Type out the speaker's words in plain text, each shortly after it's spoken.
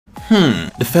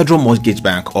The Federal Mortgage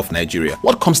Bank of Nigeria.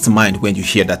 What comes to mind when you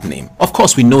hear that name? Of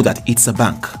course, we know that it's a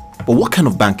bank. But what kind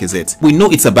of bank is it? We know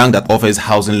it's a bank that offers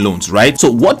housing loans, right? So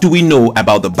what do we know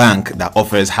about the bank that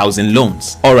offers housing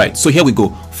loans? Alright, so here we go.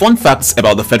 Fun facts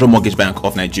about the Federal Mortgage Bank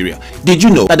of Nigeria. Did you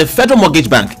know that the Federal Mortgage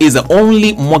Bank is the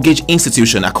only mortgage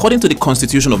institution, according to the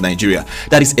Constitution of Nigeria,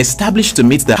 that is established to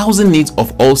meet the housing needs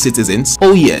of all citizens?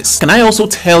 Oh yes. Can I also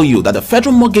tell you that the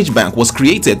Federal Mortgage Bank was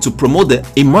created to promote the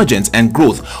emergence and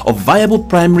growth of viable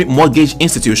primary mortgage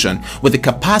institution with the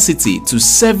capacity to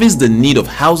service the need of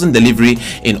housing delivery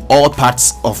in all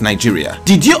parts of Nigeria?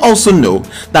 Did you also know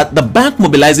that the bank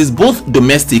mobilizes both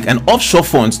domestic and offshore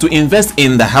funds to invest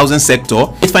in the housing sector?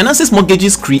 It finances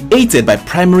mortgages created by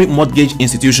primary mortgage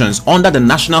institutions under the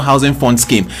National Housing Fund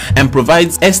scheme and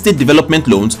provides estate development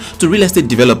loans to real estate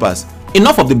developers.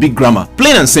 Enough of the big grammar.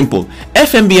 Plain and simple,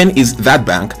 FMBN is that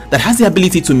bank that has the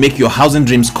ability to make your housing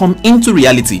dreams come into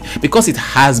reality because it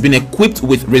has been equipped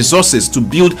with resources to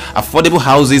build affordable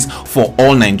houses for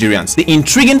all Nigerians. The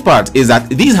intriguing part is that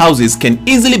these houses can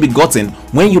easily be gotten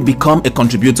when you become a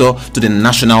contributor to the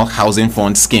National Housing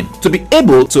Fund scheme. To be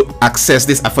able to access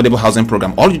this affordable housing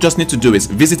program, all you just need to do is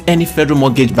visit any Federal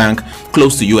Mortgage Bank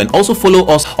close to you, and also follow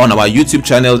us on our YouTube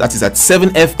channel, that is at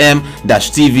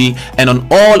 7FM-TV, and on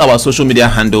all our social media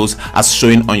handles as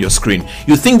shown on your screen.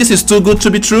 You think this is too good to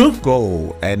be true?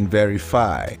 Go and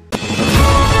verify.